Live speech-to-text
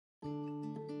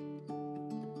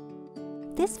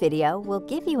This video will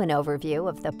give you an overview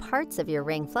of the parts of your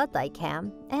Ring Floodlight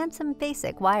Cam and some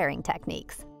basic wiring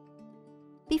techniques.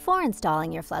 Before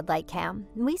installing your Floodlight Cam,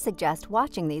 we suggest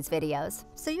watching these videos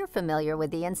so you're familiar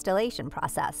with the installation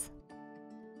process.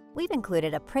 We've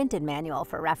included a printed manual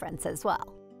for reference as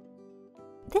well.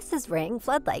 This is Ring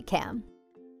Floodlight Cam.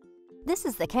 This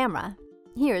is the camera.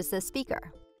 Here's the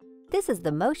speaker. This is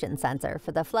the motion sensor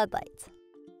for the floodlights.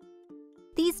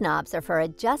 These knobs are for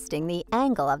adjusting the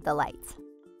angle of the lights.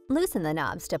 Loosen the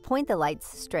knobs to point the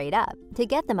lights straight up to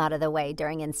get them out of the way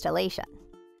during installation.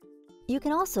 You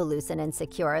can also loosen and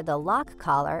secure the lock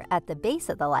collar at the base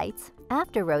of the lights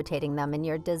after rotating them in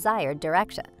your desired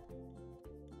direction.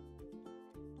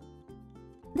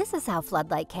 This is how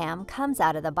Floodlight Cam comes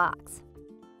out of the box.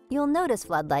 You'll notice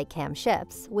Floodlight Cam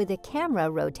ships with the camera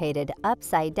rotated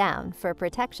upside down for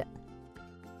protection.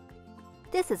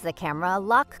 This is the camera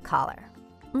lock collar.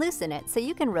 Loosen it so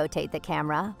you can rotate the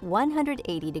camera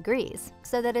 180 degrees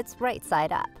so that it's right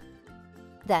side up.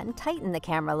 Then tighten the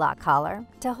camera lock collar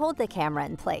to hold the camera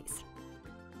in place.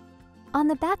 On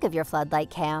the back of your Floodlight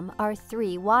Cam are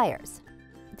 3 wires.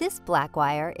 This black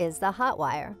wire is the hot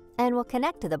wire and will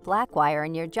connect to the black wire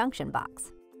in your junction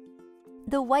box.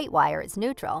 The white wire is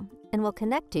neutral and will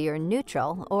connect to your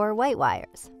neutral or white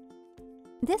wires.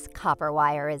 This copper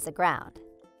wire is a ground.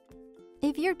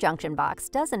 If your junction box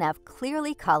doesn't have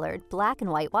clearly colored black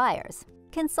and white wires,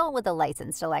 consult with a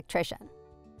licensed electrician.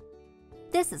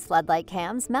 This is Floodlight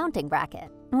Cam's mounting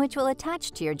bracket, which will attach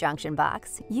to your junction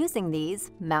box using these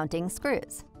mounting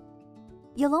screws.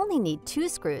 You'll only need 2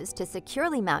 screws to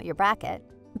securely mount your bracket,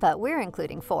 but we're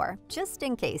including 4 just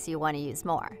in case you want to use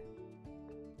more.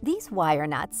 These wire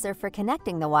nuts are for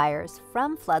connecting the wires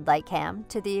from Floodlight Cam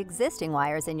to the existing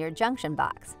wires in your junction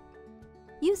box.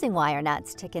 Using wire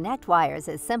nuts to connect wires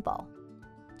is simple.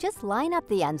 Just line up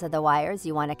the ends of the wires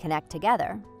you want to connect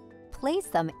together, place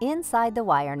them inside the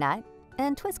wire nut,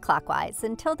 and twist clockwise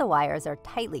until the wires are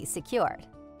tightly secured.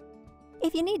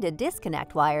 If you need to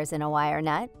disconnect wires in a wire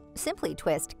nut, simply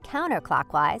twist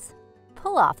counterclockwise,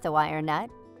 pull off the wire nut,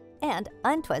 and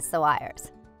untwist the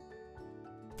wires.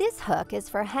 This hook is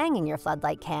for hanging your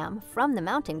Floodlight Cam from the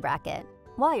mounting bracket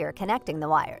while you're connecting the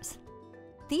wires.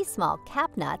 These small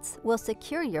cap nuts will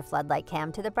secure your Floodlight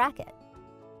Cam to the bracket.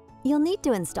 You'll need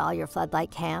to install your Floodlight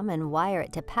Cam and wire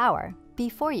it to power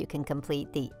before you can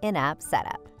complete the in-app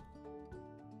setup.